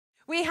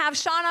We have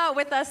Shawna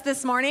with us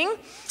this morning.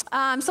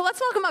 So let's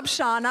welcome up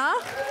Shawna.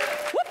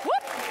 Whoop,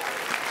 whoop.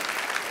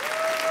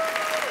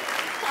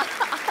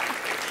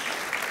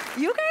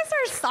 You guys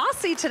are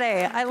saucy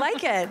today. I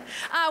like it.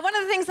 One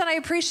of the things that I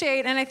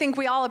appreciate, and I think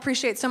we all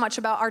appreciate so much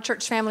about our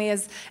church family,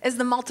 is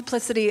the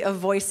multiplicity of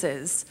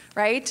voices,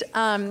 right?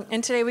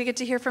 And today we get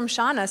to hear from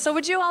Shawna. So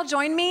would you all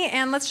join me,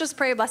 and let's just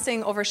pray a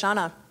blessing over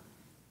Shawna.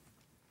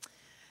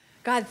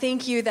 God,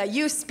 thank you that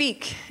you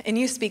speak, and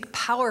you speak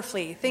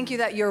powerfully. Thank you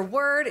that your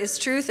word is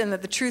truth, and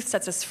that the truth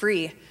sets us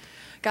free.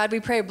 God, we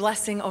pray a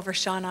blessing over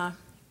Shawna,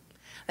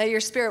 that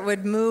your spirit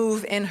would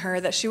move in her,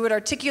 that she would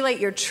articulate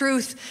your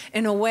truth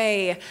in a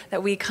way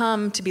that we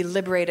come to be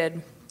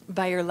liberated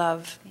by your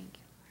love. Thank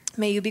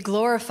you. May you be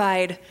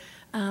glorified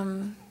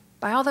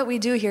by all that we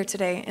do here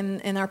today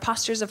in our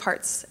postures of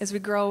hearts as we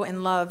grow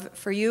in love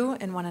for you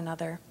and one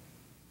another.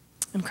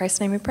 In Christ's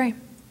name we pray.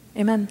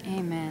 Amen.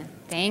 Amen.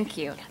 Thank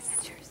you.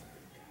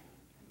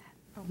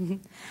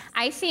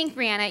 I think,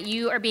 Brianna,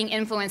 you are being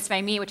influenced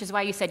by me, which is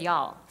why you said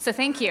y'all. So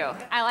thank you.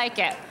 I like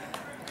it.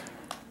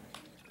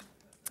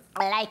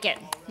 I like it.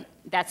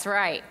 That's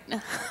right.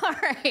 All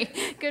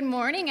right. Good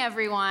morning,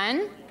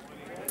 everyone.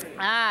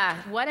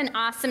 What an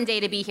awesome day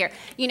to be here.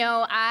 You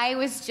know, I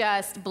was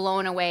just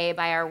blown away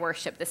by our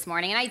worship this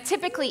morning, and I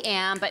typically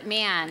am, but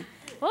man,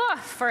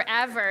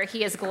 forever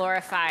he is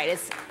glorified.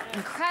 It's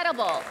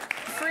incredible,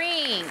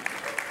 freeing.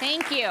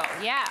 Thank you.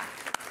 Yeah.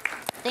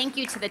 Thank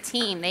you to the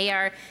team. They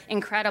are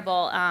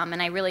incredible,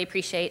 and I really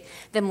appreciate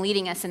them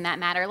leading us in that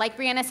matter. Like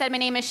Brianna said, my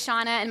name is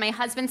Shawna, and my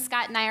husband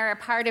Scott and I are a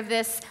part of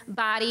this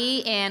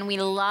body, and we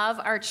love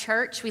our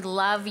church. We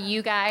love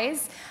you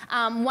guys.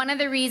 One of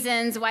the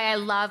reasons why I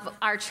love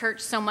our church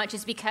so much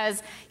is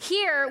because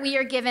here we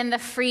are given the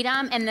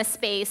freedom and the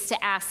space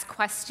to ask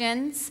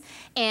questions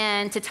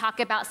and to talk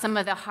about some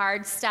of the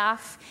hard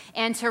stuff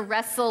and to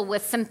wrestle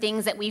with some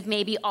things that we've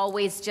maybe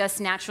always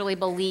just naturally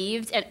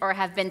believed or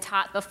have been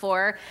taught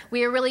before.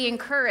 We are really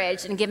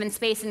encouraged and given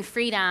space and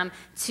freedom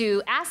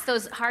to ask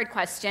those hard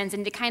questions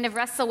and to kind of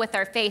wrestle with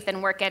our faith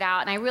and work it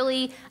out. And I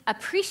really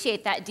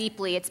appreciate that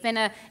deeply. It's been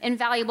an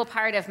invaluable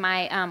part of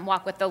my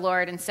walk with the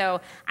Lord. And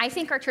so I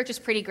think our church is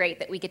pretty great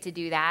that we get to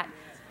do that.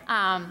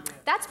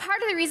 That's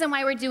part of the reason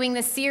why we're doing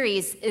this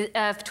series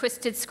of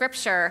Twisted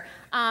Scripture.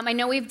 I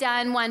know we've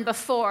done one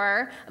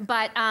before,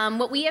 but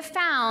what we have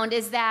found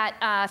is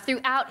that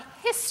throughout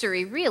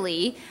history,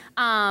 really,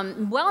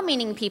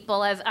 well-meaning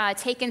people have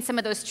taken some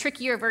of those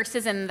trickier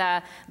verses in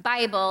the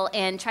Bible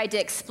and tried to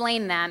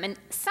explain them. And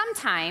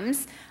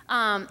sometimes,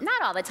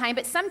 not all the time,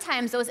 but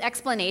sometimes those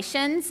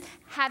explanations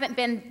haven't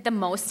been the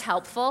most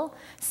helpful.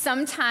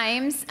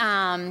 Sometimes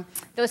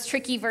those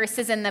tricky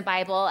verses in the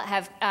Bible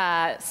have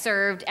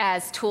served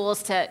as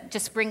tools to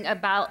just bring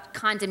about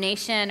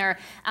condemnation or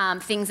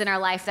things in our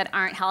life that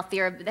aren't healthy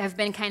or have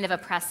been kind of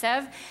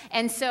oppressive.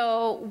 And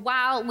so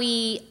while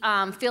we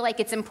feel like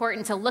it's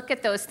important to look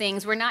at those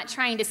things, we're not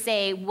trying to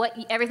say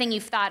everything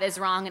you've thought is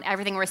wrong and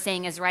everything we're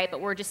saying is right,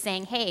 but we're just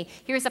saying, hey,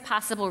 here's a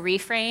possible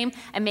reframe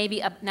and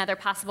maybe another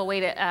possible way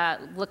to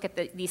look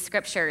at these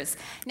scriptures.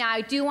 Now, I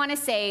do want to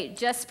say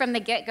just from the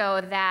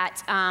get-go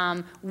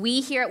that we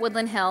here at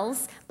Woodland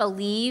Hills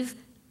believe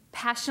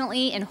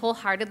passionately and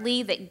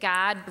wholeheartedly that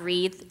God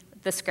breathed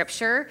the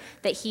scripture,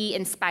 that he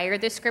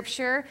inspired the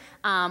scripture.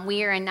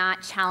 We are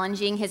not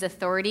challenging his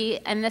authority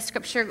in the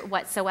scripture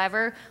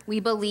whatsoever.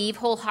 We believe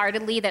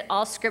wholeheartedly that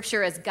all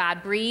scripture is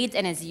God-breathed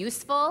and is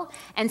useful.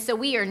 And so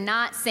we are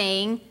not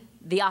saying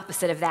the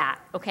opposite of that,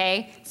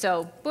 okay?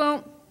 So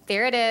boom,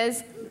 there it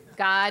is.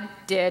 God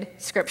did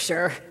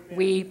scripture.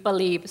 We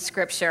believe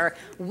scripture.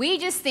 We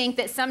just think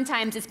that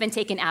sometimes it's been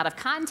taken out of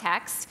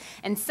context,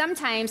 and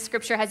sometimes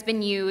scripture has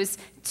been used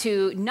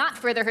to not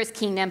further his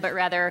kingdom, but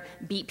rather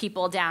beat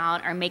people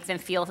down or make them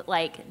feel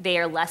like they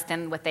are less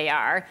than what they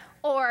are,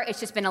 or it's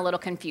just been a little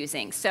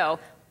confusing. So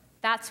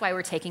that's why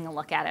we're taking a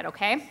look at it,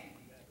 okay?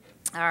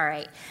 All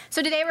right.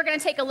 So today we're going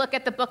to take a look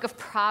at the book of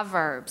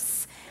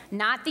Proverbs.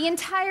 Not the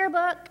entire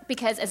book,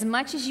 because as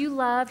much as you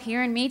love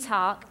hearing me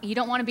talk, you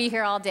don't want to be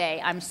here all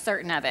day. I'm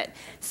certain of it.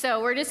 So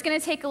we're just going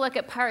to take a look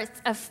at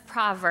parts of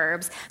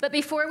Proverbs. But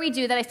before we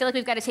do that, I feel like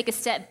we've got to take a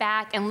step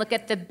back and look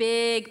at the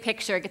big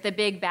picture, get the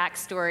big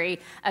backstory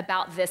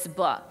about this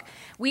book.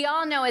 We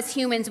all know as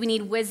humans we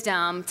need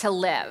wisdom to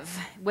live.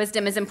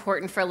 Wisdom is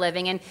important for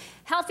living, and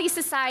healthy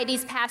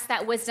societies pass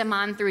that wisdom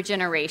on through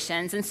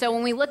generations. And so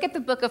when we look at the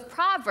book of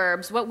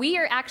Proverbs, what we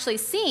are actually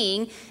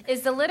seeing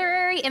is the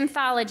literary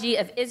anthology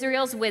of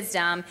Israel's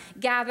wisdom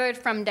gathered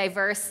from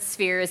diverse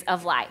spheres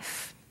of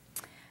life.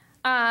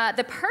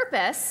 The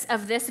purpose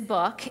of this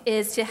book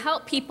is to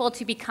help people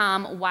to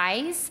become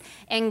wise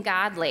and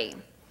godly.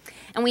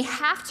 And we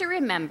have to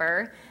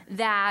remember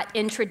that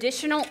in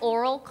traditional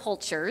oral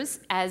cultures,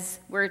 as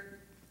we're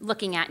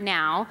looking at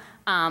now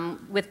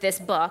with this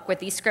book, with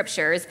these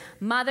scriptures,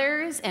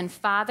 mothers and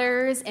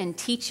fathers and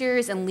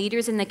teachers and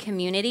leaders in the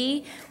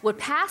community would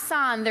pass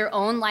on their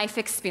own life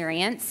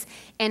experience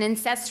and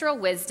ancestral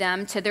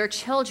wisdom to their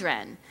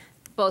children.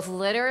 both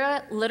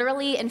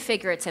literally and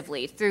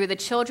figuratively, through the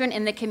children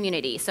in the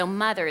community. So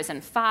mothers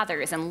and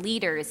fathers and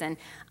leaders and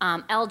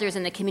elders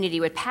in the community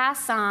would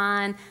pass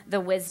on the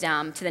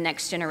wisdom to the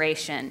next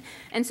generation.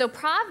 And so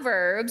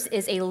Proverbs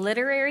is a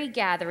literary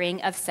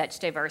gathering of such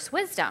diverse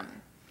wisdom.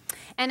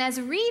 And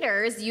as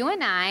readers, you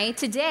and I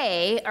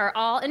today are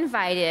all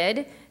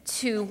invited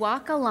to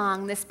walk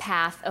along this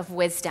path of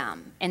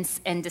wisdom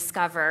and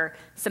discover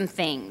some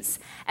things.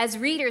 As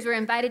readers, we're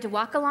invited to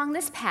walk along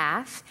this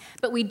path,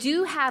 but we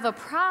do have a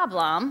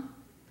problem.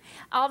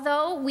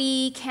 Although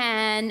we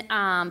can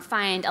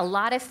find a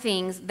lot of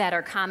things that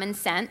are common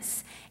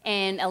sense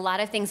and a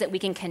lot of things that we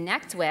can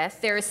connect with,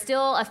 there are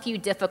still a few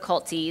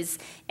difficulties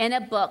in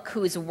a book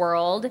whose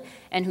world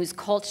and whose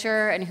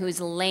culture and whose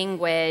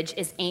language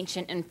is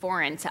ancient and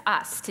foreign to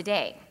us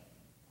today.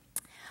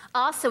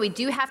 Also, we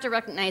do have to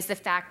recognize the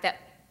fact that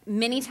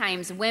many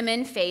times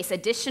women face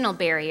additional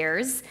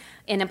barriers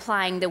in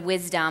applying the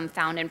wisdom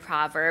found in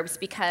Proverbs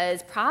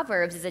because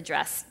Proverbs is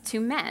addressed to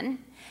men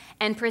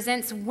and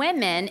presents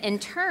women in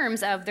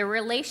terms of their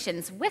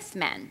relations with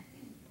men.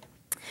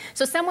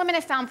 So some women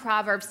have found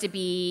Proverbs to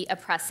be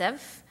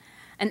oppressive,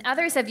 and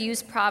others have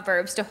used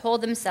Proverbs to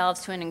hold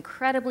themselves to an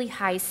incredibly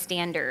high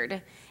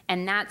standard,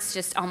 and that's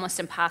just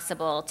almost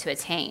impossible to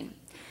attain.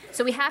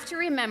 So we have to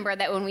remember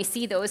that when we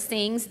see those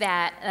things,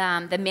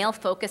 that the male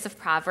focus of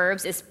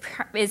Proverbs is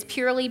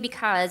purely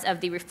because of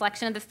the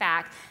reflection of the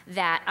fact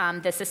that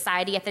the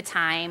society at the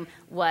time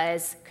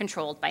was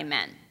controlled by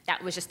men.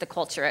 That was just the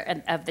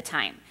culture of the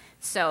time.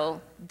 So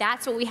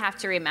that's what we have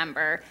to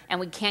remember, and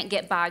we can't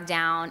get bogged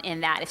down in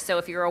that.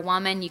 If you're a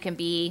woman, you can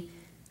be,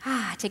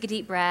 take a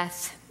deep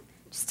breath,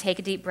 just take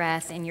a deep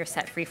breath, and you're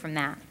set free from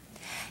that.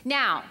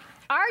 Now,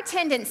 our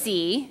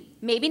tendency,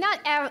 maybe not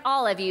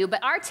all of you,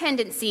 but our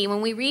tendency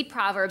when we read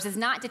Proverbs is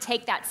not to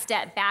take that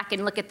step back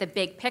and look at the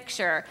big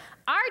picture.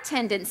 Our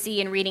tendency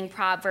in reading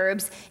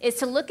Proverbs is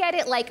to look at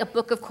it like a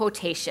book of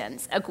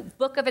quotations, a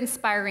book of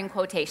inspiring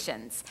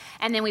quotations.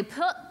 And then we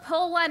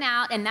pull one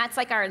out, and that's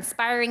like our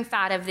inspiring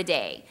thought of the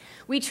day.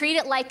 We treat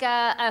it like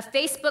a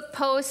Facebook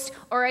post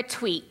or a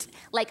tweet,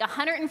 like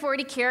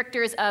 140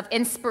 characters of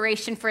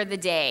inspiration for the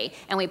day.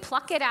 And we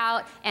pluck it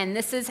out, and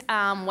this is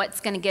what's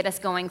going to get us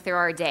going through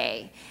our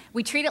day.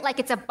 We treat it like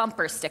it's a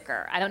bumper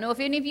sticker. I don't know if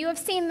any of you have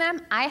seen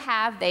them. I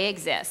have. They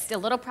exist. A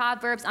little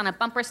Proverbs on a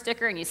bumper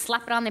sticker, and you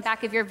slap it on the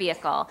back of your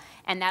vehicle,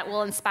 and that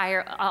will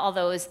inspire all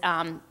those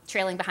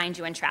trailing behind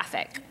you in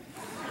traffic.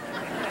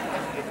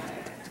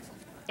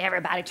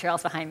 Everybody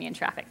trails behind me in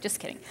traffic. Just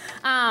kidding.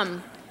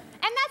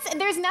 And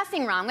there's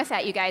nothing wrong with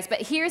that, you guys,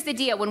 but here's the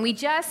deal. When we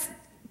just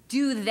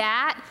do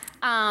that,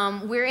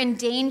 we're in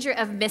danger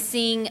of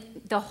missing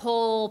the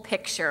whole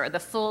picture, the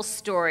full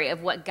story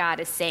of what God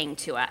is saying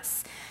to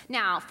us.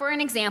 Now, for an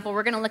example,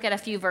 we're going to look at a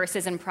few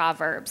verses in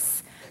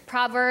Proverbs.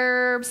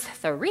 Proverbs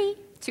 3,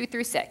 2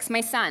 through 6.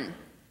 My son,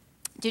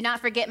 do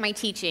not forget my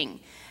teaching,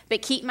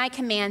 but keep my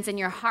commands in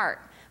your heart,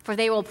 for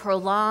they will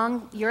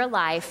prolong your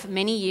life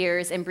many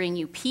years and bring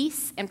you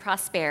peace and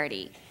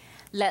prosperity.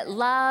 Let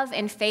love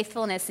and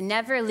faithfulness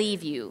never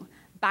leave you.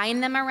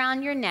 Bind them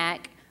around your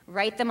neck,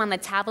 write them on the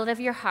tablet of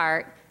your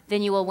heart,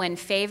 then you will win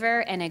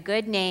favor and a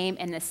good name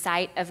in the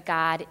sight of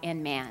God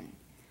and man.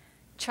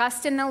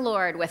 Trust in the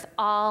Lord with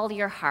all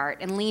your heart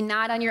and lean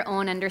not on your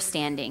own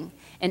understanding.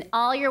 In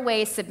all your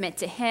ways submit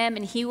to him,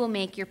 and he will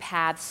make your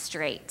paths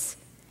straight.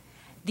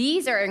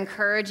 These are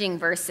encouraging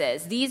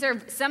verses. These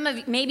are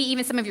maybe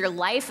even some of your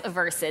life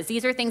verses.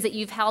 These are things that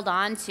you've held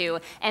on to,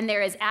 and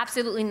there is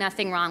absolutely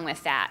nothing wrong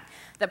with that.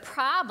 The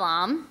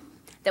problem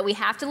that we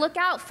have to look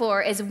out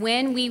for is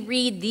when we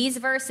read these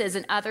verses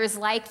and others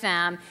like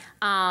them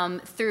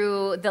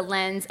through the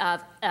lens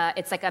of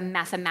it's like a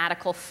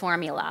mathematical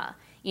formula.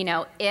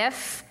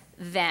 If,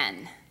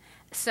 then.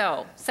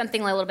 So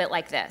something a little bit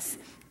like this.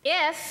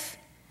 If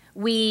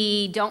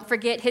we don't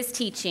forget his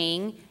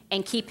teaching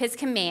and keep his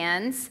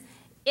commands,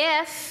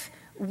 if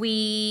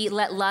we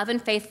let love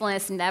and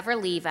faithfulness never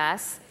leave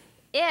us,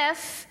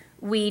 if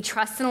we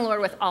trust in the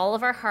Lord with all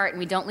of our heart and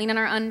we don't lean on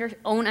our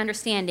own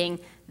understanding,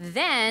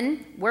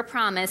 then we're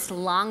promised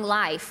long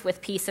life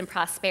with peace and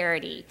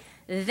prosperity.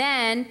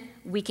 Then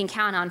we can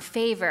count on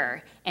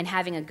favor and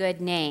having a good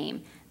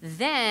name.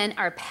 Then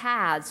our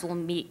paths will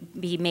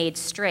be made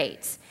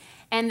straight.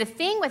 And the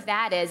thing with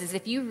that is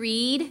if you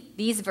read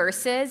these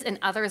verses and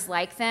others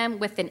like them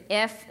with an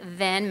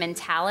if-then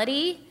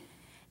mentality,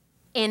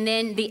 and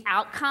then the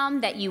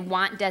outcome that you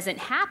want doesn't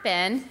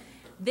happen,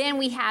 then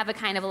we have a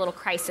kind of a little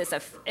crisis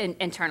of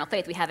internal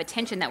faith. We have a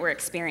tension that we're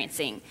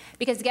experiencing.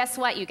 Because guess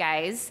what, you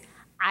guys?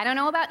 I don't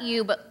know about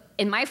you, but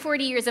in my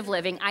 40 years of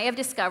living, I have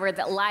discovered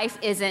that life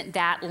isn't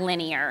that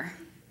linear.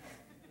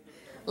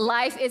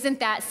 Life isn't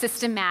that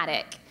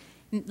systematic.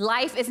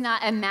 Life is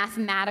not a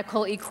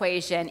mathematical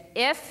equation.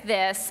 If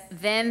this,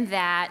 then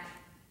that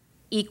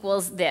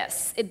equals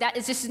this. That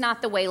is just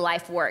not the way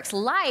life works.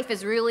 Life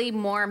is really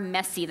more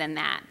messy than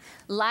that.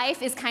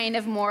 Life is kind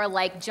of more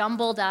like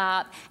jumbled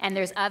up, and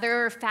there's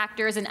other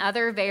factors and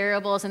other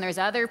variables, and there's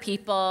other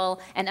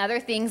people and other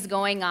things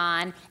going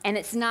on, and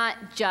it's not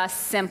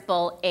just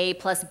simple A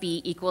plus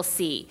B equals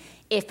C.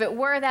 If it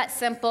were that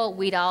simple,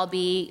 we'd all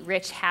be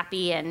rich,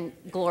 happy, and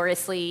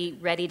gloriously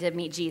ready to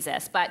meet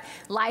Jesus. But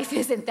life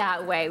isn't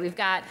that way. We've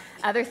got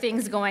other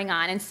things going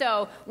on. And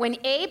so when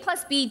A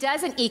plus B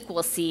doesn't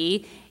equal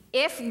C,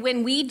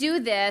 when we do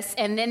this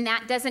and then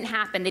that doesn't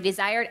happen, the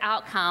desired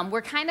outcome,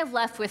 we're kind of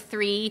left with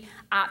three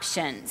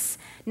options.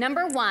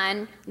 Number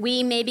one,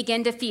 we may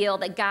begin to feel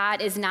that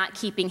God is not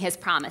keeping his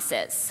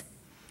promises.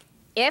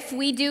 If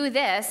we do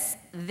this,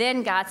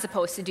 then God's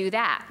supposed to do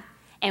that.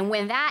 And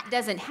when that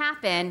doesn't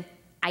happen,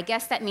 I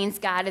guess that means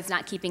God is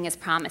not keeping his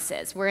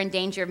promises. We're in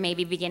danger of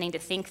maybe beginning to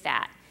think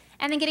that.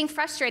 And then getting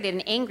frustrated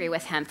and angry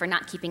with him for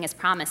not keeping his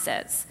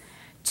promises.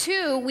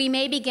 Two, we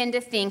may begin to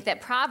think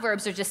that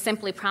Proverbs are just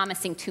simply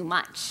promising too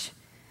much.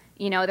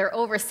 They're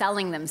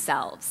overselling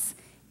themselves.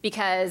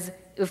 Because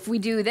if we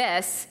do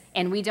this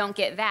and we don't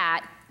get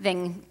that,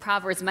 then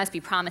Proverbs must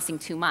be promising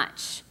too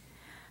much.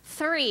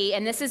 Three,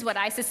 and this is what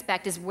I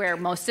suspect is where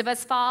most of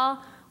us fall,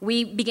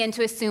 we begin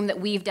to assume that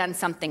we've done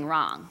something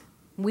wrong.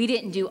 We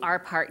didn't do our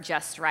part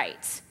just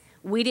right.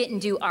 We didn't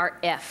do our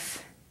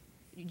if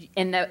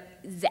in the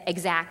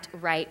exact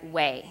right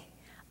way.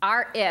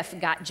 Our if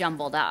got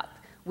jumbled up.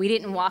 We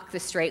didn't walk the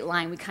straight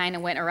line. We kind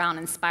of went around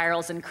in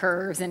spirals and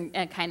curves and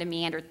kind of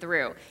meandered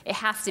through. It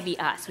has to be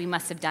us. We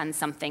must have done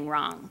something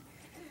wrong.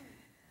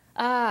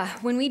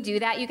 When we do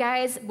that, you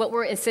guys, what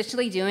we're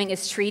essentially doing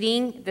is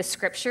treating the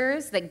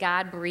scriptures that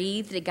God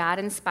breathed, that God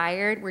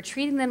inspired, we're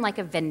treating them like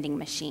a vending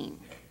machine.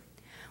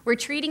 We're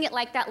treating it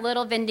like that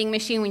little vending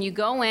machine when you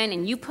go in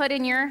and you put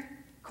in your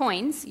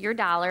coins, your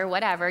dollar,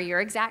 whatever, your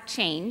exact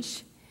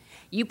change.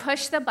 You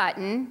push the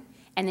button,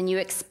 and then you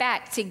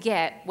expect to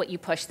get what you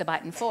push the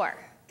button for.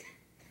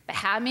 But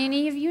how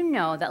many of you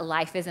know that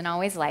life isn't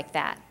always like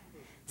that?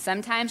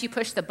 Sometimes you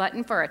push the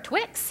button for a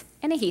Twix,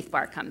 and a Heath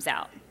bar comes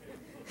out.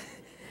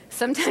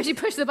 Sometimes you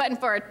push the button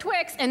for a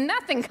Twix, and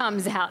nothing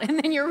comes out, and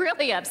then you're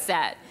really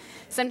upset.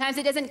 Sometimes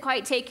it doesn't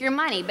quite take your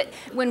money. But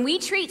when we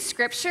treat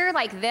Scripture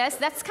like this,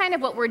 that's kind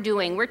of what we're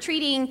doing. We're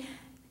treating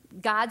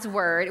God's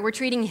word, we're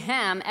treating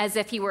him as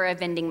if he were a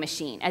vending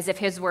machine, as if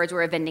his words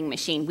were a vending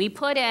machine. We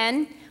put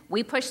in,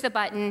 we push the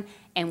button,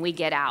 and we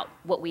get out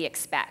what we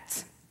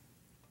expect.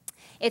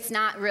 It's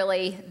not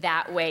really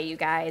that way, you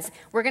guys.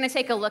 We're going to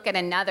take a look at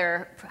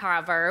another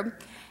proverb.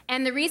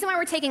 And the reason why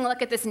we're taking a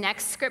look at this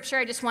next scripture,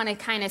 I just want to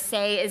kind of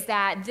say, is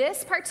that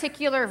this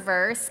particular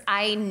verse,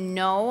 I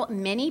know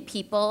many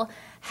people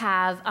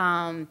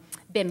have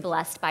been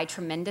blessed by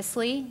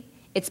tremendously.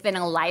 It's been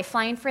a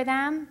lifeline for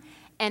them.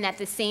 And at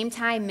the same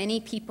time, many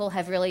people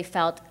have really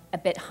felt a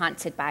bit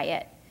haunted by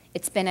it.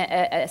 It's been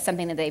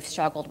something that they've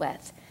struggled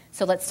with.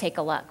 So let's take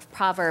a look.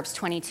 Proverbs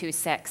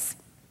 22:6.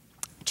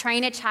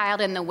 Train a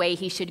child in the way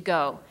he should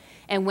go,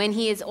 and when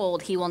he is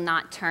old, he will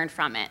not turn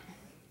from it.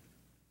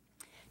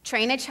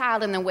 Train a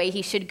child in the way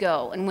he should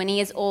go, and when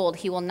he is old,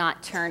 he will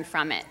not turn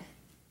from it.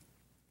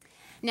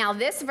 Now,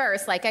 this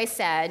verse, like I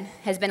said,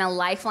 has been a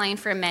lifeline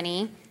for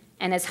many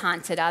and has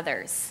haunted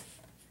others.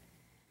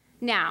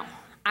 Now,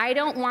 I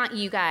don't want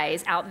you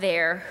guys out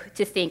there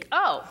to think,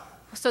 oh,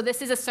 so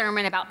this is a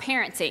sermon about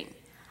parenting.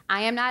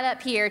 I am not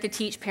up here to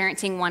teach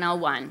parenting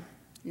 101.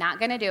 Not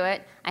going to do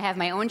it. I have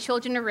my own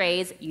children to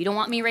raise. You don't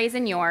want me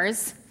raising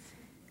yours.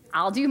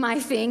 I'll do my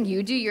thing.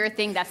 You do your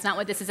thing. That's not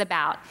what this is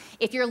about.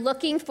 If you're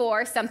looking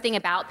for something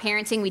about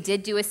parenting, we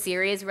did do a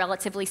series,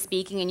 relatively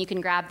speaking, and you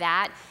can grab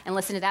that and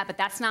listen to that, but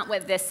that's not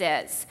what this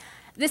is.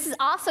 This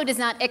also does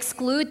not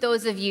exclude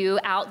those of you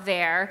out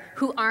there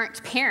who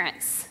aren't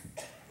parents.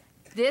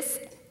 This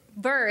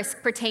verse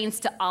pertains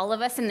to all of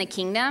us in the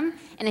kingdom,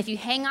 and if you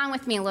hang on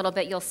with me a little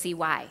bit, you'll see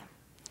why.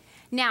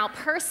 Now,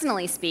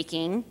 personally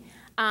speaking,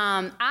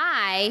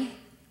 I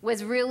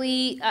was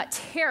really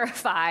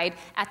terrified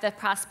at the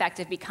prospect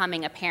of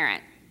becoming a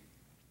parent.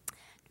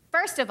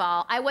 First of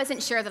all, I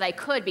wasn't sure that I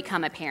could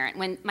become a parent.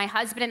 When my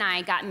husband and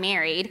I got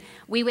married,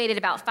 we waited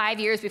about 5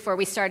 years before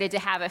we started to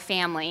have a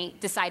family,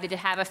 decided to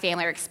have a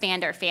family or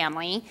expand our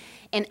family.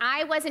 And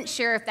I wasn't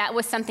sure if that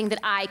was something that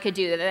I could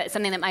do, that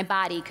something that my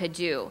body could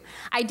do.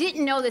 I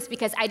didn't know this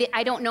because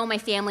I don't know my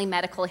family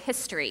medical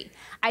history.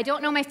 I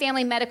don't know my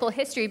family medical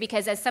history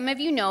because, as some of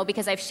you know,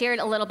 because I've shared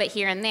a little bit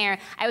here and there,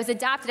 I was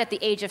adopted at the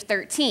age of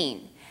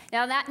 13.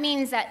 Now, that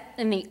means that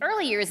in the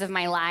early years of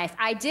my life,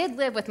 I did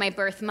live with my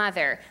birth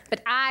mother, but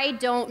I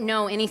don't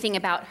know anything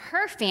about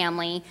her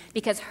family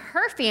because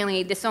her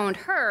family disowned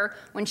her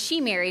when she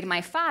married my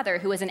father,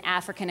 who was an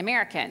African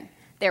American.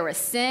 There was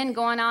sin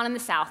going on in the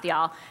South,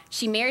 y'all.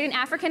 She married an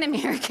African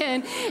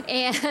American,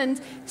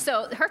 and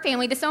so her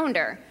family disowned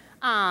her.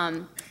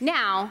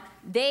 Now,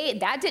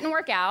 that didn't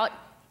work out.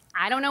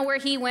 I don't know where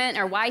he went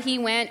or why he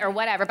went or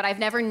whatever, but I've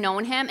never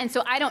known him, and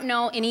so I don't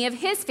know any of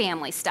his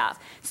family stuff.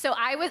 So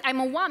I'm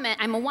a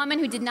woman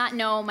who did not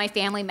know my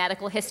family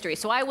medical history,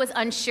 so I was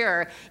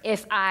unsure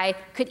if I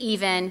could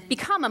even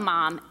become a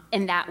mom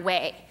in that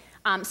way.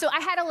 So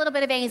I had a little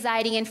bit of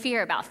anxiety and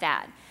fear about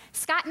that.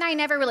 Scott and I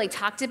never really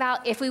talked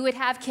about if we would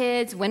have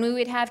kids, when we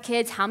would have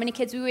kids, how many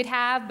kids we would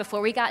have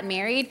before we got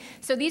married.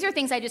 So these are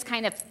things I just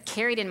kind of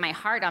carried in my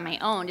heart on my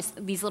own,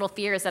 just these little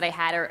fears that I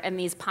had and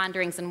these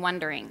ponderings and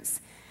wonderings.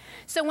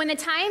 So when the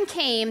time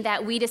came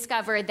that we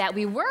discovered that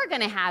we were going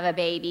to have a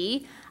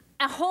baby,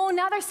 a whole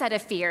nother set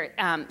of fear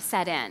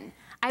set in.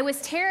 I was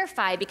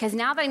terrified because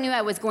now that I knew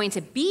I was going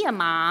to be a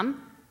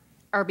mom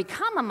or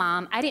become a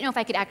mom, I didn't know if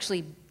I could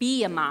actually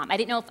be a mom. I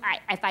didn't know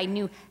if I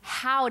knew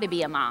how to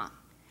be a mom.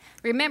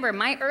 Remember,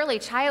 my early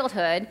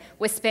childhood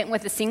was spent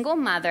with a single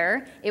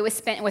mother. It was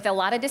spent with a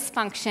lot of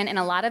dysfunction and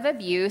a lot of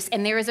abuse,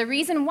 and there is a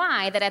reason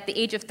why that at the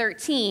age of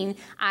 13,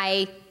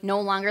 I no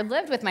longer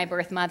lived with my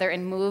birth mother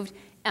and moved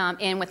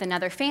in with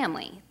another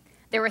family.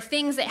 There were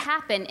things that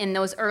happened in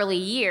those early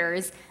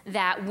years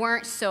that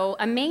weren't so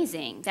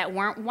amazing, that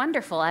weren't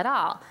wonderful at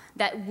all,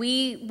 that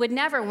we would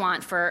never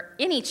want for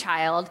any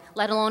child,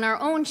 let alone our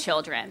own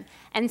children.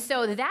 And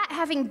so that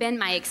having been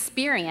my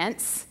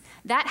experience,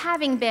 that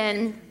having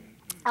been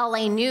all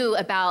I knew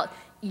about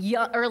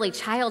early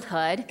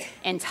childhood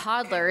and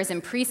toddlers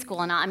and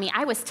preschool and all, I mean,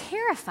 I was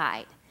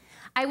terrified.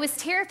 I was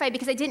terrified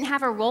because I didn't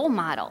have a role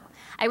model.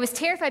 I was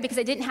terrified because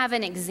I didn't have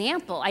an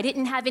example. I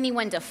didn't have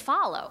anyone to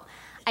follow.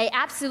 I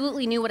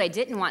absolutely knew what I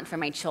didn't want for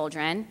my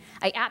children.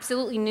 I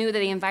absolutely knew that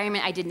the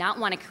environment I did not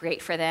want to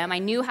create for them. I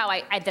knew how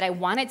that I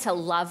wanted to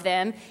love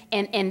them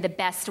in the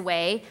best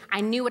way.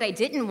 I knew what I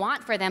didn't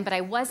want for them, but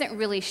I wasn't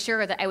really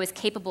sure that I was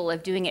capable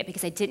of doing it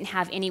because I didn't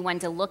have anyone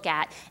to look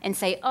at and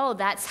say, oh,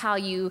 that's how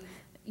you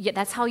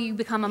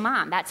become a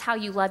mom. That's how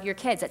you love your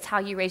kids. That's how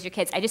you raise your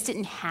kids. I just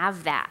didn't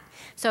have that.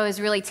 So I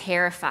was really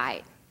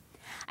terrified.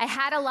 I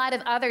had a lot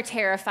of other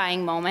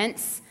terrifying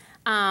moments.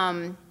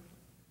 One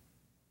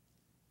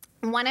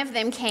of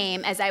them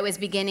came as I was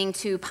beginning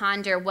to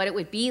ponder what it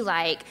would be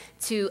like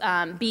to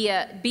be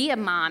a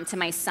mom to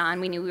my son.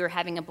 We knew we were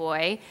having a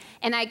boy.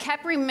 And I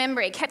kept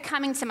remembering, it kept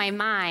coming to my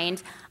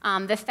mind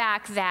the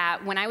fact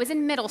that when I was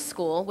in middle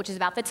school, which is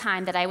about the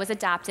time that I was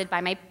adopted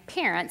by my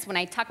parents, when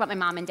I talk about my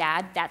mom and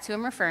dad, that's who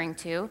I'm referring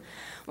to.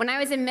 When I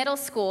was in middle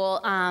school,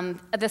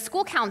 the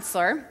school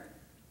counselor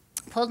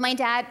pulled my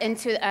dad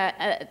into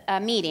a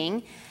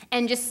meeting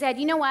and just said,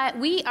 you know what,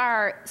 we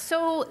are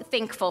so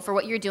thankful for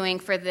what you're doing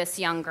for this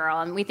young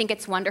girl, and we think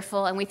it's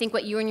wonderful, and we think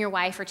what you and your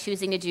wife are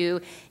choosing to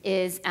do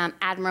is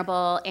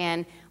admirable,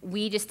 and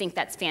we just think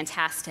that's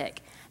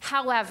fantastic.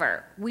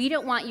 However, we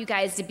don't want you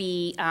guys to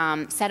be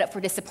set up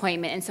for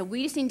disappointment, and so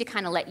we just need to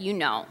kind of let you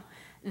know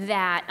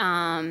that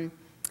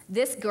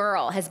this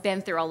girl has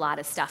been through a lot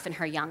of stuff in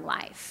her young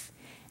life,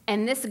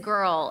 and this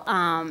girl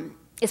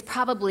is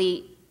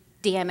probably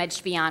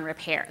damaged beyond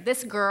repair.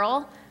 This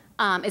girl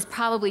is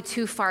probably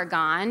too far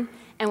gone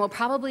and will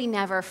probably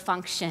never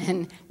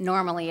function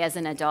normally as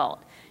an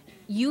adult.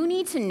 You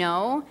need to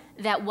know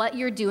that what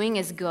you're doing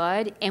is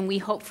good, and we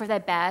hope for the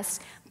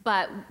best,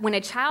 but when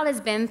a child has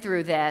been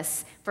through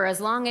this for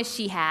as long as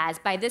she has,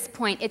 by this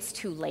point, it's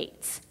too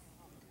late.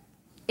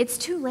 It's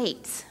too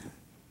late.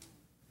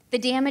 The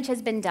damage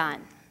has been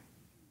done.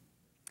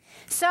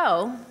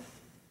 So,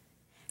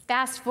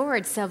 fast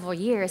forward several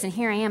years, and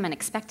here I am, an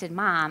expected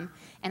mom,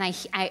 and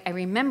I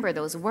remember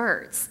those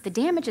words. The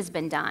damage has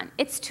been done.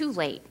 It's too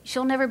late.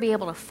 She'll never be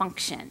able to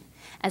function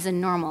as a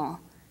normal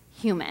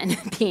human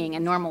being,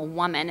 a normal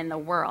woman in the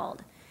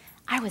world.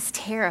 I was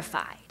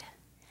terrified.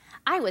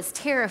 I was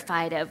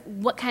terrified of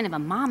what kind of a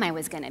mom I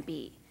was going to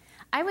be.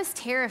 I was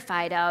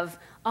terrified of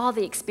all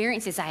the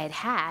experiences I had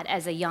had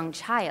as a young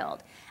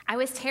child. I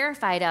was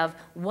terrified of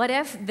what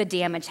if the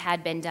damage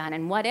had been done,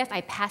 and what if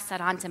I passed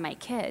that on to my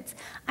kids.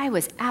 I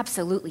was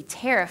absolutely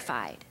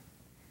terrified.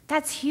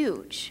 That's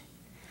huge.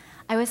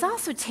 I was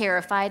also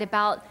terrified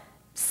about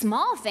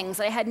small things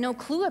that I had no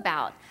clue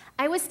about.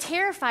 I was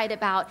terrified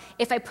about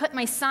if I put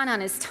my son on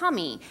his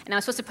tummy and I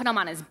was supposed to put him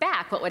on his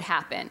back, what would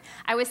happen?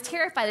 I was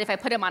terrified that if I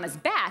put him on his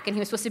back and he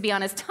was supposed to be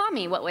on his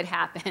tummy, what would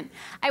happen?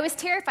 I was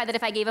terrified that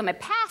if I gave him a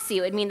passy,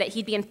 it would mean that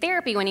he'd be in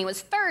therapy when he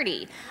was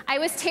 30. I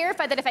was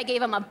terrified that if I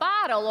gave him a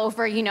bottle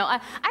over, I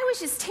was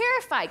just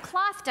terrified.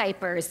 Cloth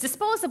diapers,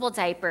 disposable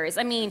diapers,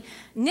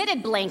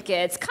 knitted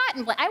blankets,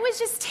 cotton blankets. I was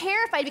just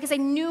terrified because I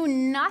knew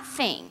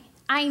nothing.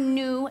 I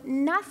knew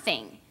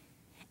nothing.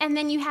 And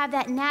then you have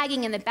that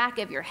nagging in the back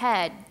of your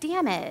head,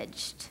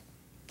 damaged,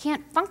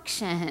 can't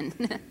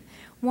function,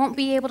 won't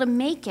be able to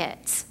make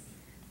it,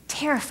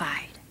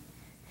 terrified.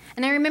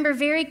 And I remember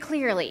very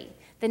clearly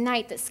the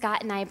night that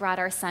Scott and I brought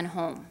our son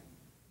home.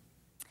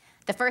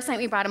 The first night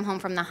we brought him home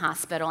from the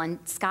hospital, and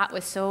Scott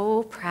was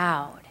so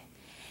proud.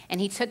 And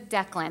he took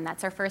Declan,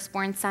 that's our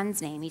firstborn son's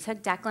name, he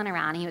took Declan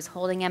around, and he was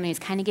holding him, and he was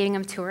kind of giving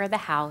him a tour of the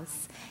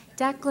house.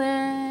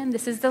 Declan,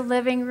 this is the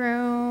living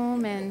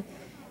room, and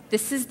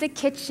this is the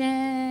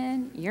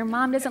kitchen. Your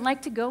mom doesn't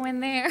like to go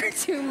in there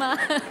too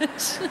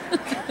much.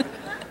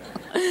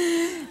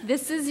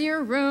 This is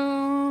your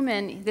room,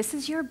 and this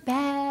is your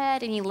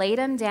bed. And he laid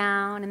him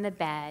down in the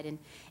bed. And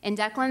in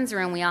Declan's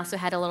room, we also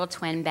had a little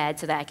twin bed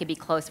so that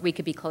we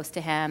could be close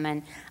to him.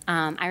 And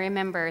I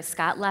remember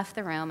Scott left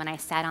the room, and I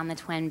sat on the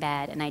twin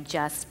bed, and I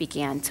just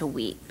began to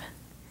weep.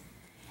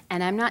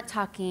 And I'm not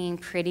talking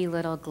pretty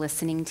little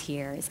glistening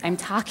tears. I'm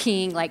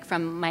talking like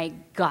from my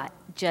gut,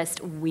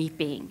 just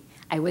weeping.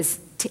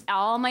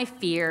 All my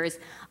fears,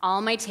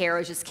 all my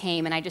terrors just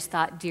came, and I just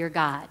thought, dear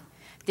God,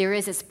 there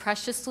is this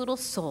precious little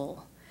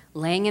soul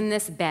laying in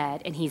this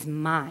bed, and he's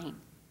mine.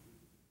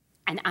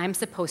 And I'm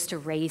supposed to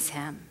raise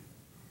him.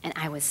 And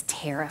I was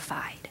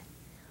terrified.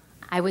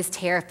 I was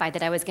terrified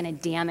that I was going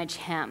to damage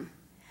him.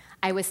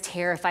 I was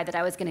terrified that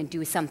I was going to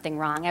do something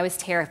wrong. I was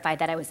terrified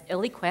that I was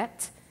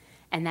ill-equipped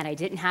and that I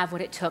didn't have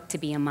what it took to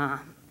be a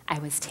mom. I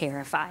was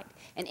terrified.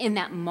 And in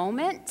that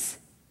moment,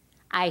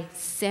 I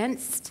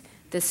sensed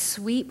the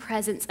sweet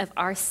presence of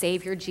our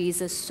Savior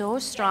Jesus so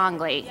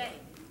strongly.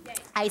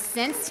 I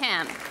sensed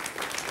him.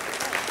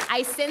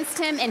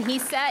 And he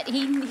said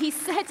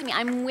to me,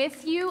 I'm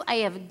with you. I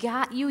have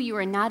got you. You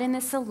are not in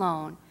this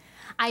alone.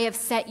 I have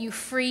set you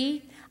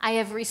free. I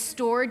have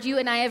restored you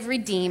and I have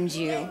redeemed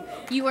you.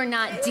 You are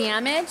not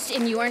damaged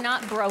and you are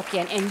not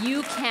broken, and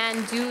you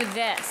can do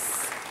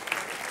this.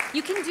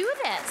 You can do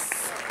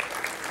this.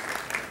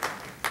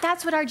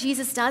 That's what our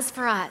Jesus does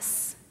for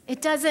us.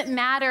 It doesn't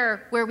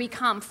matter where we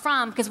come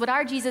from, because what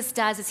our Jesus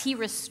does is he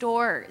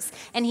restores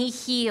and he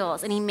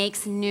heals and he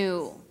makes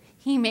new.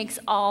 He makes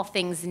all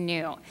things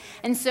new.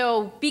 And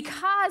so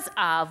because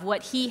of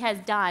what he has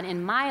done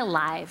in my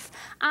life,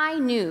 I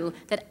knew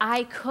that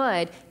I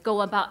could go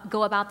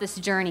about this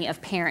journey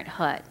of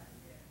parenthood.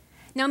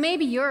 Now,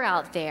 maybe you're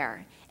out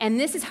there, and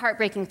this is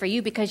heartbreaking for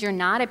you because you're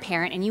not a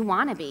parent and you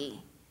want to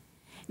be.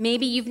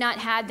 Maybe you've not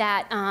had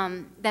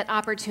that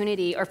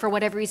opportunity, or for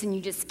whatever reason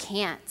you just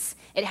can't.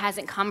 It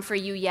hasn't come for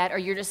you yet, or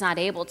you're just not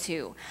able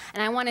to.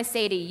 And I want to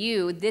say to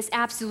you, this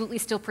absolutely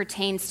still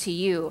pertains to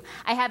you.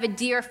 I have a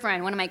dear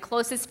friend, one of my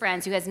closest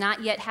friends, who has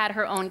not yet had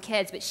her own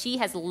kids, but she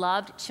has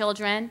loved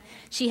children.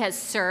 She has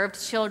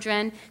served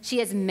children. She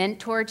has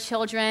mentored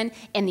children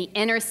in the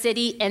inner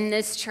city, in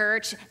this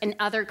church, in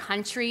other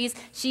countries.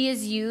 She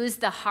has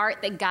used the heart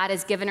that God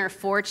has given her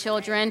for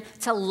children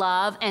to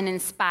love and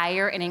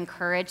inspire and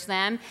encourage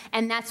them.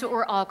 And that's what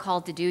we're all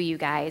called to do, you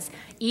guys.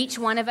 Each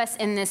one of us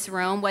in this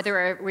room,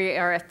 whether we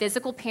are a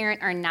physical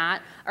parent or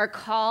not, are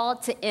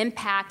called to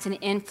impact and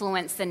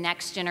influence the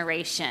next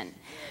generation.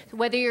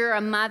 Whether you're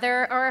a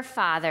mother or a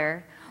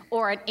father,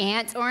 or an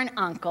aunt or an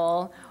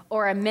uncle,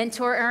 or a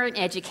mentor or an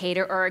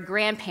educator or a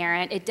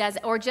grandparent,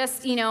 or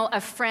just, a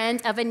friend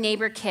of a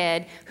neighbor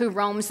kid who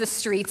roams the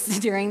streets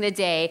during the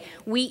day,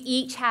 we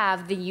each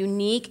have the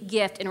unique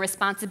gift and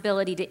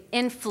responsibility to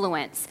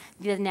influence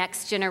the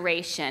next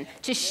generation,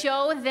 to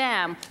show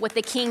them what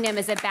the kingdom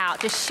is about,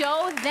 to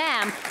show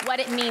them what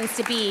it means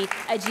to be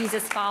a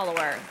Jesus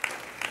follower.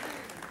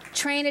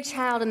 Train a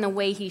child in the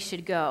way he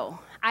should go.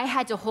 I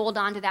had to hold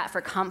on to that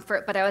for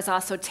comfort, but I was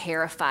also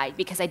terrified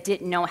because I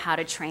didn't know how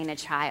to train a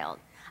child.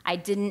 I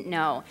didn't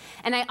know.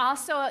 And I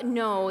also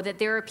know that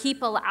there are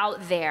people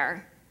out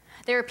there.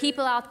 There are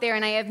people out there,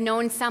 and I have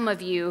known some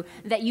of you,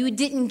 that you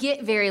didn't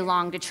get very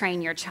long to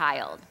train your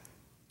child.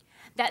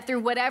 That through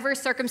whatever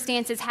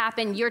circumstances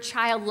happened, your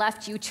child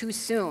left you too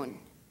soon.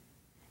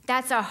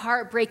 That's a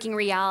heartbreaking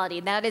reality.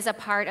 That is a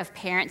part of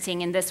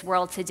parenting in this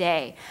world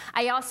today.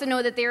 I also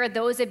know that there are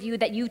those of you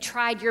that you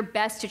tried your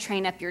best to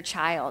train up your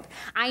child.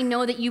 I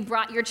know that you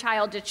brought your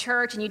child to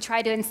church and you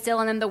tried to instill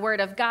in them the Word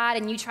of God,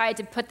 and you tried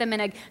to put them in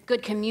a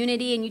good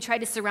community, and you tried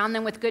to surround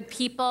them with good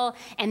people,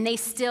 and they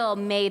still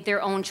made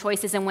their own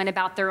choices and went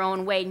about their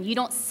own way. And you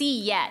don't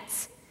see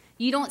yet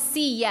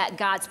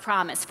God's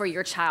promise for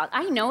your child.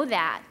 I know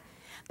that.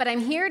 But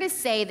I'm here to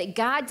say that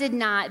God did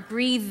not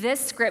breathe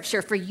this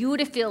scripture for you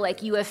to feel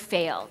like you have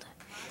failed.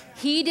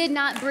 He did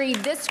not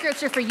breathe this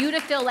scripture for you to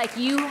feel like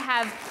you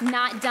have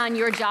not done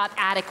your job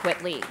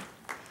adequately.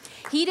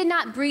 He did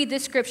not breathe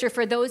this scripture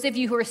for those of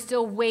you who are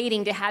still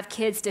waiting to have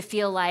kids to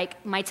feel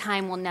like my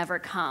time will never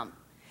come.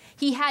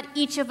 He had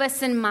each of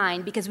us in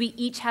mind because we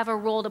each have a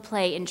role to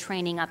play in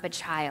training up a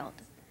child.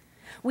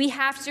 We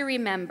have to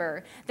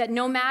remember that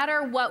no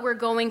matter what we're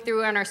going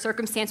through in our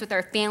circumstance with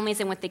our families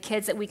and with the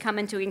kids that we come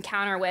into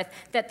encounter with,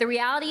 that the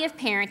reality of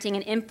parenting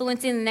and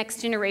influencing the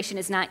next generation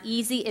is not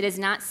easy, it is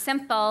not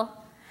simple,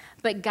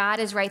 but God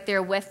is right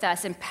there with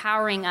us,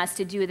 empowering us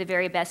to do the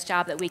very best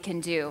job that we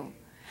can do.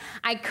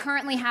 I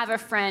currently have a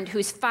friend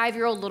whose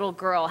 5-year-old little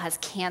girl has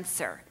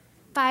cancer.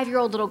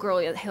 5-year-old little girl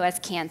who has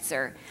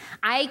cancer.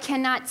 I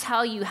cannot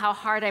tell you how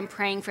hard I'm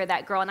praying for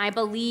that girl, and I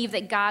believe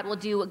that God will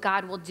do what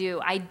God will do.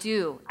 I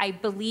do. I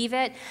believe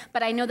it,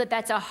 but I know that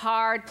that's a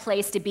hard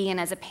place to be in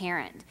as a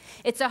parent.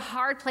 It's a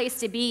hard place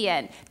to be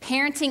in.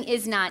 Parenting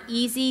is not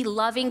easy.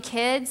 Loving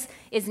kids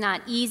is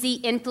not easy.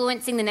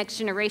 Influencing the next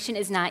generation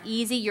is not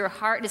easy. Your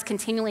heart is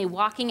continually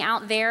walking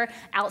out there,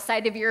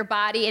 outside of your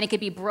body, and it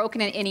could be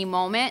broken at any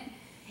moment.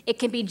 It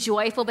can be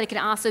joyful, but it can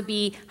also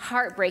be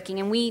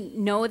heartbreaking, and we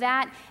know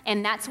that,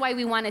 and that's why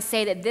we want to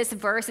say that this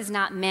verse is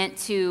not meant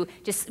to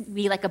just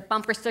be like a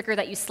bumper sticker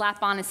that you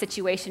slap on a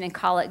situation and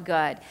call it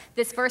good.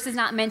 This verse is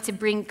not meant to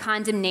bring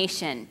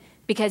condemnation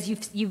because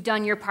you've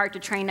done your part to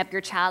train up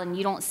your child and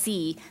you don't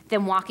see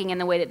them walking in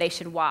the way that they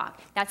should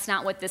walk. That's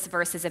not what this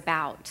verse is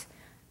about.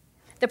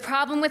 The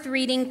problem with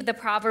reading the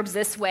Proverbs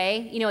this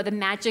way, the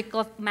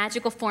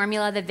magical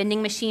formula, the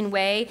vending machine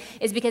way,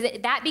 is because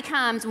that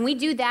becomes, when we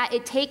do that,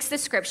 it takes the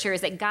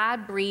scriptures that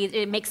God breathed,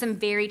 it makes them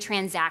very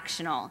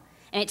transactional,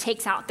 and it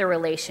takes out the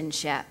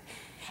relationship.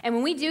 And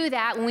when we do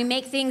that, when we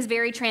make things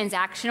very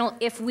transactional,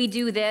 if we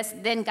do this,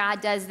 then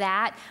God does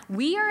that,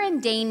 we are in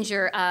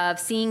danger of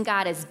seeing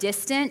God as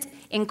distant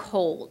and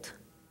cold.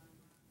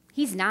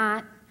 He's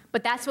not.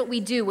 But that's what we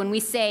do when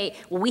we say,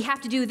 well, we have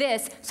to do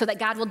this so that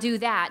God will do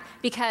that,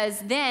 because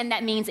then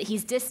that means that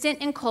he's distant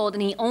and cold,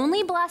 and he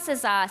only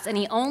blesses us, and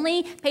he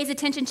only pays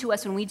attention to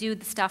us when we do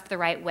the stuff the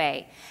right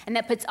way. And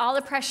that puts all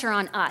the pressure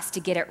on us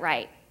to get it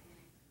right.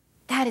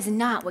 That is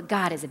not what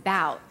God is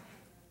about.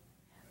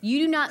 You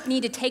do not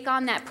need to take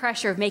on that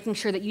pressure of making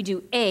sure that you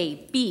do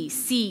A, B,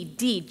 C,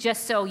 D,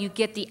 just so you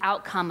get the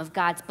outcome of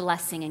God's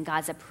blessing and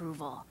God's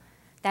approval.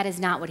 That is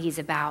not what he's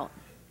about.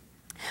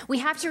 We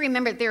have to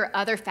remember there are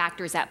other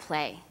factors at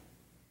play.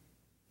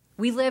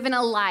 We live in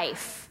a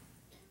life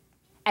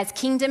as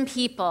kingdom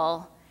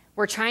people.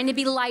 We're trying to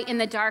be light in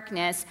the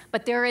darkness,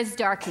 but there is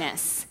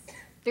darkness.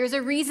 There's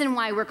a reason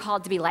why we're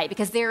called to be light,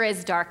 because there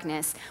is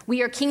darkness.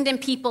 We are kingdom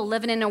people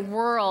living in a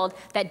world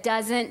that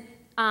doesn't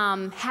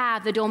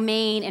have the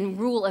domain and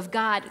rule of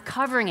God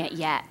covering it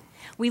yet.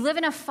 We live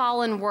in a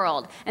fallen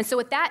world. And so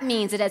what that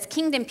means is that as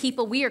kingdom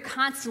people, we are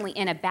constantly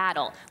in a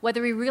battle,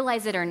 whether we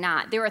realize it or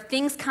not. There are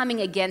things coming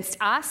against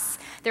us.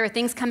 There are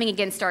things coming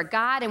against our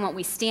God and what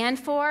we stand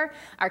for,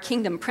 our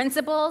kingdom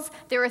principles.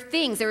 There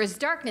is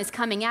darkness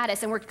coming at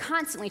us, and we're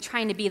constantly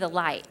trying to be the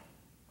light.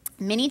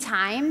 Many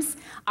times,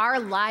 our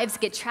lives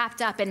get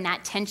trapped up in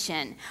that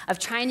tension of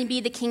trying to be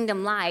the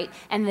kingdom light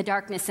and the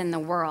darkness in the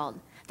world.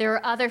 There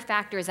are other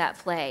factors at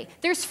play.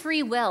 There's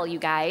free will, you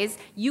guys.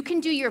 You can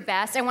do your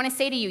best. I want to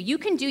say to you, you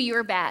can do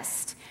your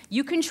best.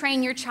 You can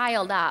train your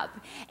child up,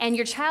 and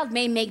your child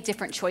may make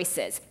different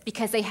choices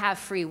because they have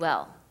free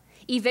will.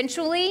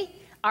 Eventually,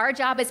 our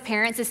job as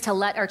parents is to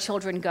let our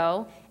children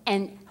go,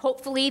 and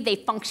hopefully they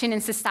function in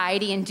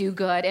society and do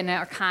good and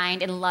are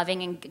kind and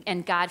loving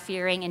and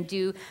God-fearing and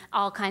do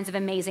all kinds of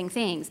amazing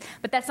things.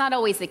 But that's not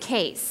always the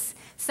case.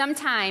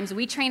 Sometimes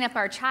we train up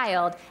our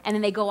child, and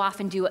then they go off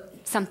and do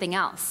something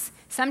else.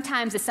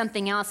 Sometimes the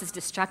something else is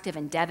destructive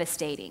and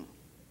devastating.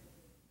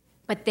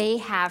 But they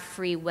have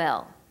free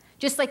will,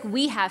 just like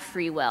we have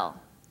free will.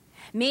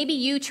 Maybe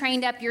you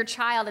trained up your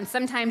child and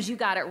sometimes you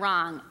got it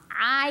wrong.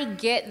 I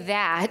get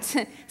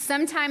that.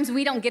 Sometimes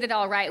we don't get it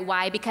all right.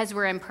 Why? Because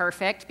we're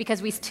imperfect,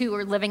 because we too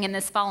are living in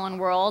this fallen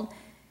world.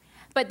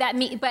 But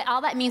all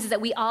that means is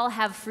that we all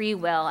have free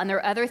will, and there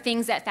are other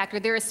things that factor.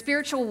 There is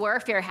spiritual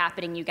warfare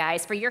happening, you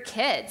guys, for your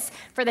kids,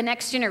 for the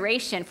next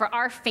generation, for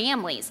our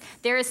families.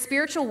 There is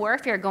spiritual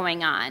warfare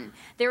going on.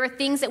 There are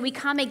things that we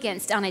come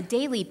against on a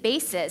daily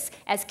basis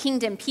as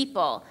kingdom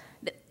people,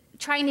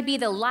 trying to be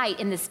the light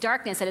in this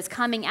darkness that is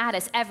coming at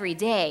us every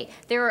day.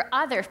 There are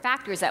other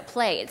factors at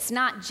play. It's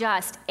not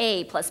just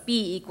A plus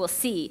B equals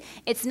C.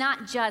 It's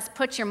not just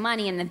put your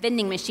money in the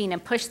vending machine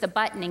and push the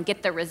button and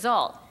get the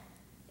result.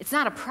 It's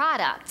not a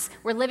product.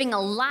 We're living a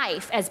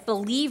life as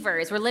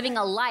believers. We're living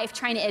a life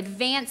trying to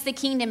advance the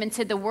kingdom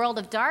into the world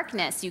of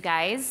darkness, you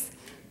guys.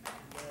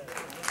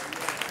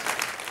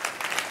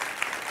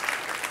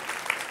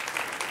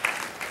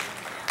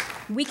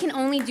 We can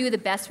only do the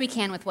best we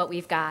can with what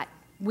we've got.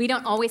 We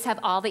don't always have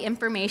all the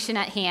information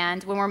at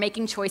hand when we're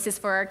making choices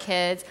for our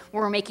kids,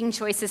 when we're making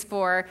choices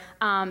for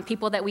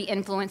people that we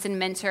influence and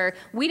mentor.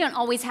 We don't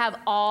always have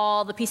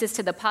all the pieces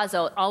to the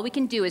puzzle. All we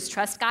can do is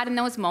trust God in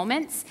those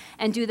moments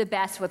and do the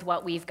best with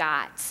what we've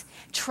got.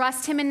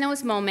 Trust him in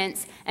those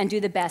moments and do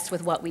the best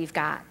with what we've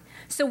got.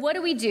 So what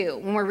do we do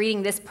when we're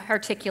reading this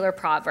particular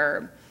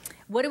proverb?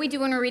 What do we do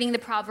when we're reading the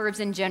Proverbs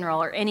in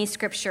general or any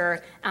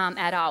scripture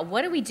at all?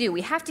 What do?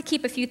 We have to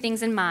keep a few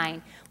things in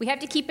mind. We have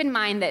to keep in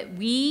mind that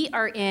we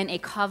are in a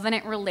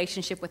covenant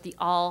relationship with the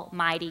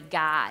Almighty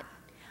God.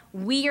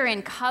 We are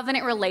in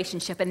covenant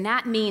relationship, and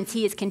that means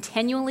he is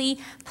continually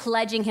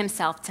pledging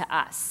himself to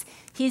us.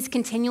 He's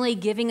continually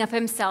giving of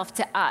himself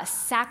to us,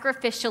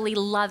 sacrificially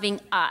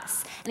loving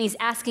us, and he's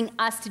asking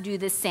us to do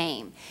the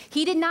same.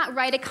 He did not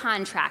write a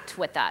contract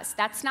with us.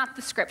 That's not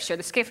the scripture.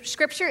 The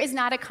scripture is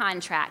not a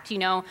contract,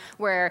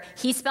 where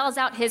he spells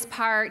out his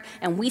part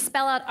and we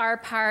spell out our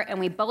part and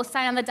we both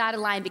sign on the dotted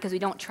line because we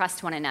don't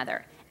trust one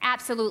another.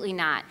 Absolutely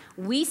not.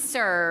 We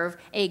serve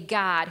a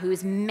God who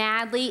is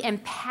madly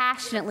and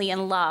passionately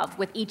in love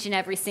with each and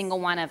every single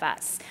one of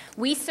us.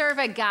 We serve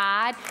a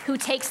God who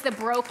takes the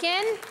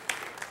broken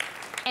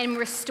and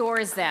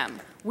restores them.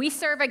 We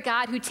serve a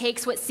God who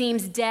takes what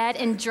seems dead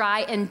and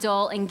dry and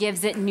dull and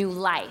gives it new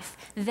life.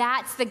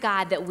 That's the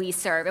God that we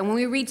serve. And when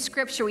we read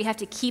scripture, we have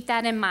to keep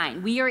that in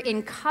mind. We are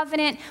in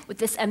covenant with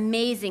this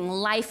amazing,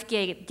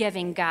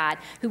 life-giving God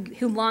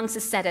who longs to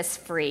set us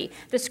free.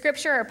 The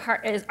scripture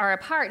are a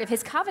part of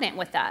his covenant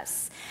with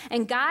us.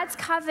 And God's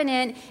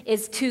covenant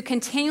is to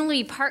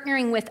continually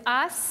partnering with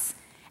us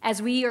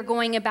as we are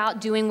going about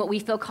doing what we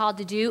feel called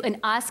to do, and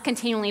us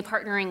continually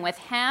partnering with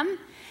him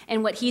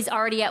and what he's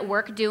already at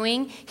work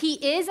doing.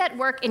 He is at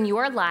work in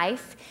your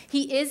life.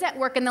 He is at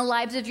work in the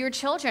lives of your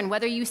children,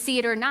 whether you see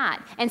it or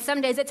not. And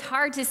some days it's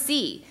hard to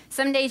see.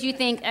 Some days you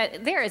think,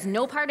 there is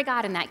no part of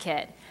God in that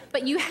kid.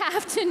 But you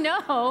have to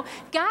know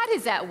God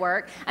is at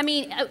work. I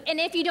mean, and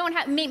if you don't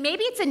have,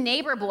 maybe it's a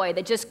neighbor boy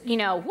that just,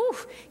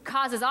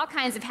 causes all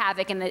kinds of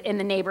havoc in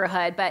the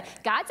neighborhood, but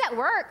God's at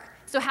work.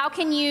 So how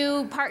can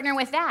you partner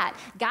with that?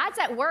 God's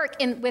at work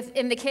in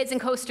the kids in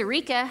Costa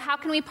Rica. How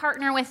can we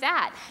partner with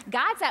that?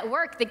 God's at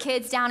work, the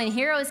kids down in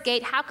Heroes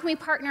Gate. How can we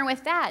partner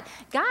with that?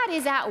 God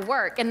is at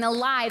work in the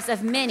lives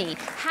of many.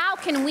 How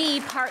can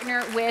we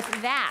partner with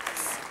that?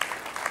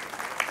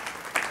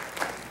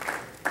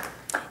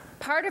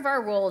 Part of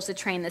our role is to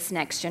train this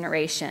next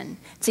generation,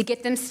 to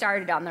get them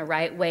started on the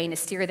right way and to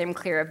steer them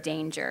clear of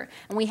danger.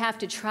 And we have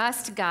to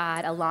trust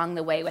God along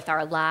the way with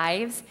our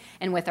lives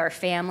and with our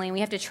family. And we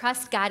have to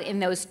trust God in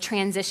those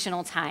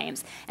transitional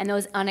times and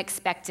those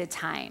unexpected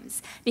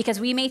times.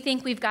 Because we may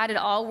think we've got it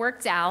all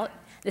worked out.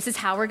 This is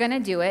how we're going to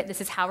do it. This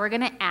is how we're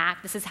going to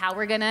act. This is how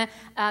we're going to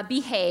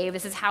behave.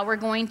 This is how we're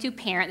going to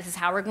parent. This is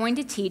how we're going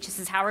to teach. This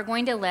is how we're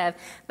going to live.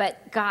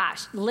 But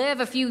gosh, live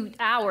a few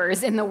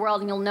hours in the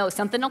world and you'll know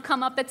something will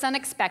come up that's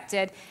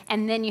unexpected,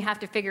 and then you have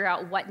to figure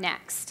out what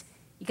next.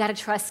 You got to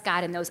trust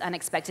God in those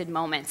unexpected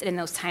moments and in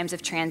those times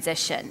of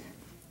transition.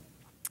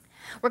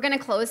 We're going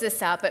to close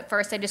this up, but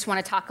first I just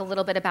want to talk a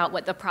little bit about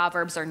what the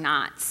Proverbs are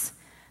not.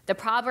 The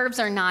Proverbs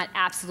are not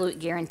absolute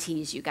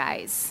guarantees, you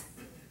guys.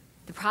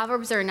 The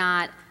Proverbs are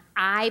not,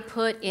 I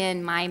put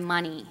in my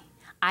money,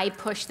 I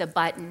push the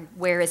button,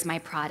 where is my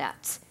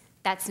product?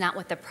 That's not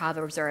what the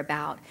Proverbs are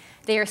about.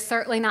 They are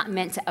certainly not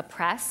meant to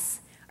oppress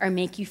or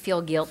make you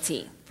feel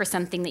guilty for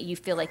something that you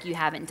feel like you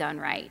haven't done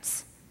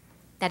right.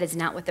 That is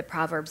not what the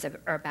Proverbs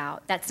are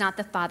about. That's not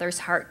the Father's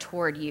heart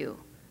toward you.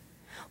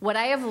 What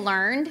I have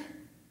learned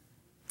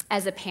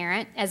as a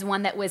parent, as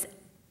one that was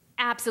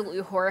absolutely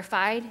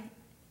horrified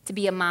to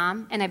be a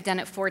mom, and I've done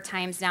it 4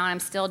 times now, and I'm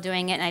still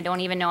doing it, and I don't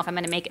even know if I'm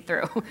going to make it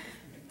through.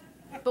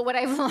 But what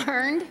I've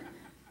learned,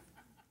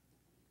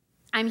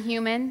 I'm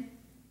human.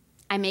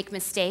 I make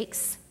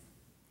mistakes.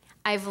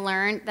 I've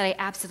learned that I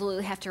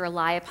absolutely have to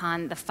rely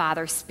upon the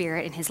Father's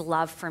Spirit and his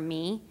love for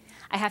me.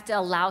 I have to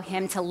allow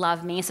him to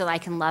love me so that I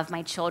can love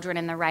my children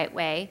in the right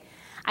way.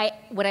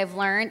 What I've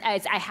learned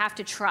is I have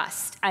to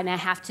trust, and I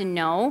have to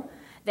know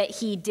that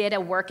he did a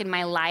work in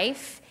my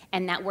life,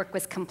 and that work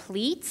was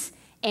complete,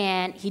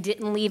 and he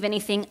didn't leave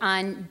anything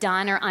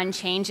undone or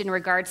unchanged in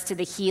regards to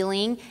the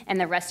healing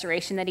and the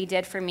restoration that he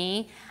did for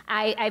me.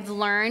 I've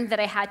learned that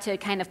I had to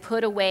kind of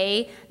put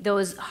away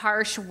those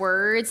harsh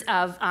words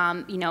of,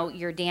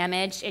 you're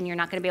damaged and you're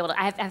not going to be able to.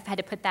 I've had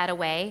to put that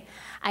away.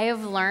 I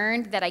have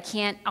learned that I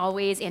can't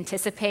always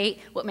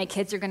anticipate what my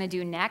kids are going to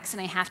do next,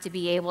 and I have to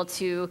be able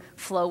to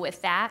flow with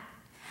that.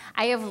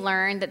 I have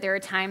learned that there are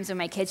times when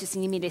my kids just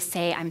need me to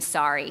say, I'm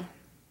sorry.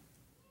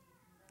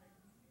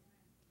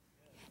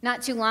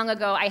 Not too long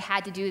ago, I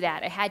had to do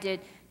that. I had to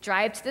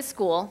drive to the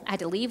school. I had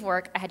to leave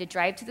work. I had to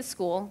drive to the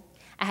school.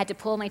 I had to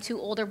pull my 2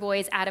 older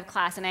boys out of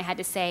class, and I had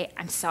to say,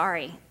 I'm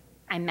sorry.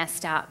 I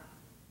messed up.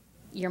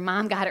 Your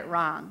mom got it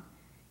wrong.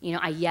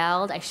 I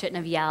yelled. I shouldn't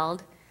have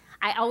yelled.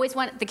 I always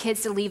want the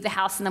kids to leave the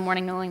house in the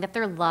morning knowing that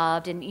they're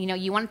loved, and,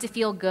 you want it to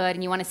feel good,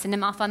 and you want to send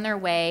them off on their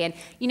way. And,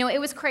 it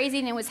was crazy,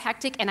 and it was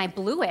hectic, and I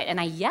blew it, and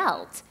I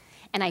yelled,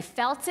 and I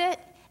felt it.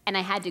 And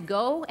I had to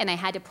go, and I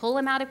had to pull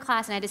him out of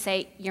class, and I had to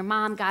say, your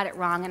mom got it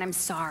wrong, and I'm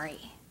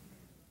sorry.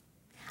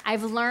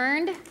 I've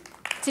learned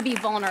to be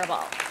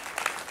vulnerable.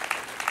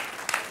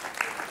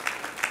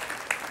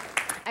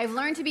 I've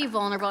learned to be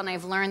vulnerable, and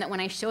I've learned that when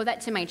I show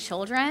that to my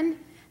children,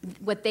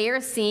 what they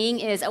are seeing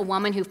is a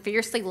woman who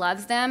fiercely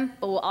loves them,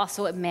 but will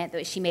also admit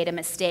that she made a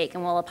mistake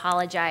and will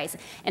apologize.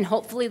 And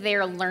hopefully they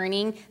are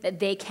learning that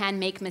they can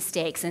make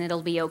mistakes and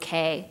it'll be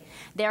okay.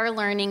 They're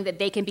learning that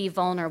they can be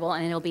vulnerable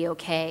and it'll be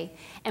okay.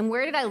 And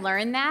where did I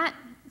learn that?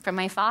 From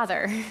my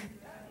father.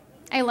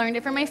 I learned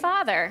it from my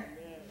father.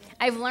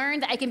 I've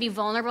learned that I can be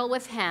vulnerable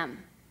with him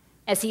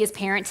as he has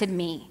parented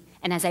me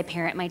and as I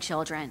parent my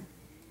children.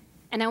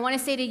 And I want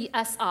to say to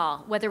us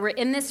all, whether we're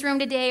in this room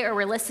today or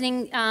we're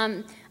listening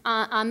on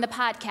the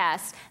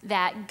podcast,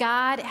 that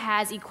God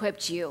has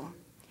equipped you.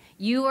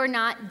 You are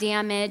not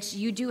damaged.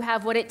 You do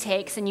have what it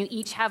takes, and you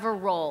each have a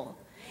role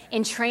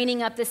in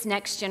training up this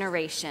next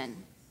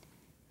generation.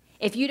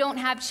 If you don't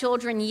have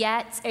children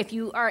yet, if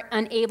you are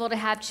unable to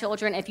have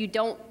children, if you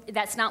don't,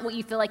 that's not what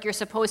you feel like you're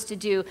supposed to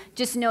do,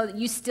 just know that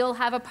you still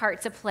have a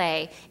part to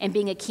play in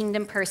being a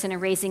kingdom person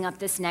and raising up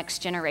this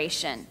next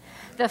generation.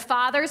 The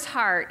Father's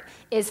heart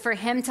is for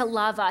him to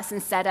love us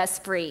and set us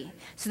free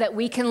so that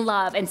we can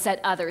love and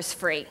set others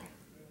free.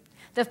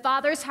 The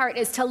Father's heart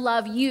is to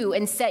love you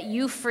and set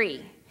you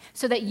free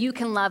so that you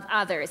can love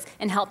others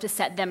and help to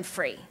set them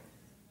free.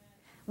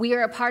 We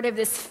are a part of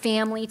this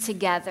family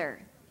together.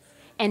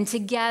 And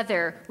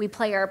together, we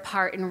play our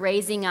part in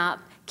raising up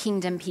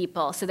kingdom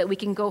people so that we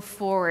can go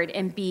forward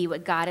and be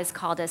what God has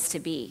called us to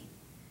be.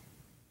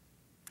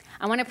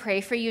 I want to pray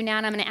for you now,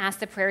 and I'm going to ask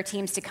the prayer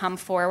teams to come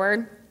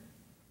forward.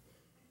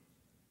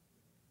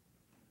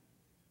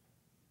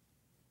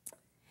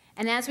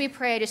 And as we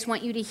pray, I just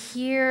want you to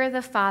hear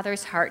the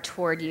Father's heart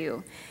toward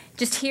you.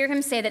 Just hear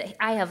him say that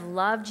I have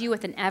loved you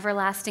with an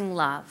everlasting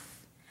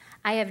love.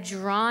 I have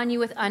drawn you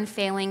with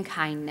unfailing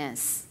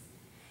kindness.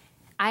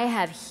 I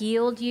have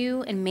healed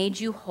you and made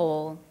you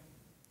whole.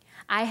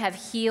 I have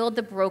healed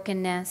the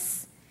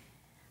brokenness.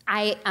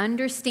 I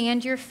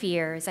understand your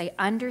fears. I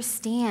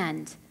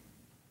understand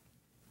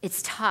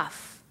it's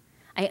tough.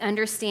 I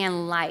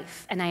understand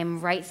life, and I am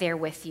right there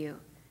with you.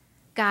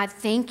 God,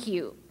 thank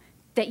you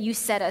that you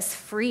set us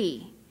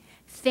free.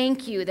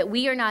 Thank you that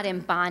we are not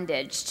in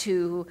bondage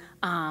to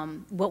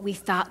what we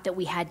thought that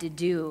we had to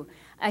do.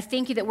 I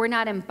thank you that we're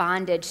not in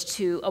bondage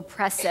to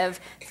oppressive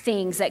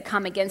things that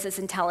come against us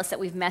and tell us that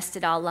we've messed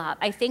it all up.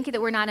 I thank you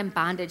that we're not in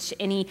bondage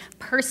to any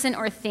person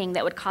or thing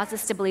that would cause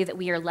us to believe that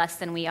we are less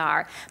than we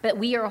are, but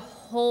we are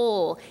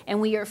whole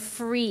and we are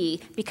free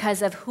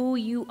because of who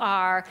you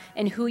are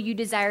and who you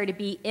desire to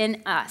be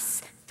in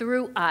us,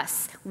 through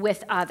us,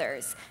 with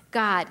others.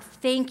 God,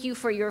 thank you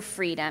for your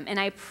freedom. And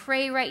I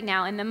pray right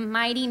now in the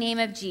mighty name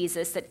of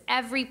Jesus that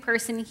every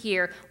person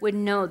here would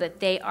know that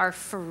they are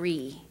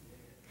free.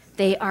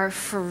 They are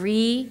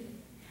free,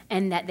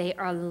 and that they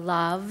are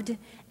loved,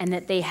 and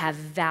that they have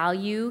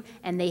value,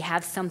 and they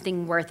have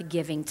something worth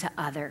giving to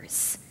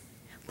others.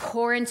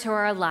 Pour into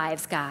our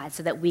lives, God,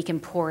 so that we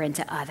can pour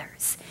into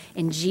others.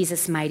 In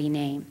Jesus' mighty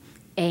name,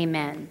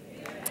 amen.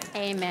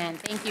 Amen.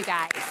 Thank you,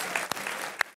 guys.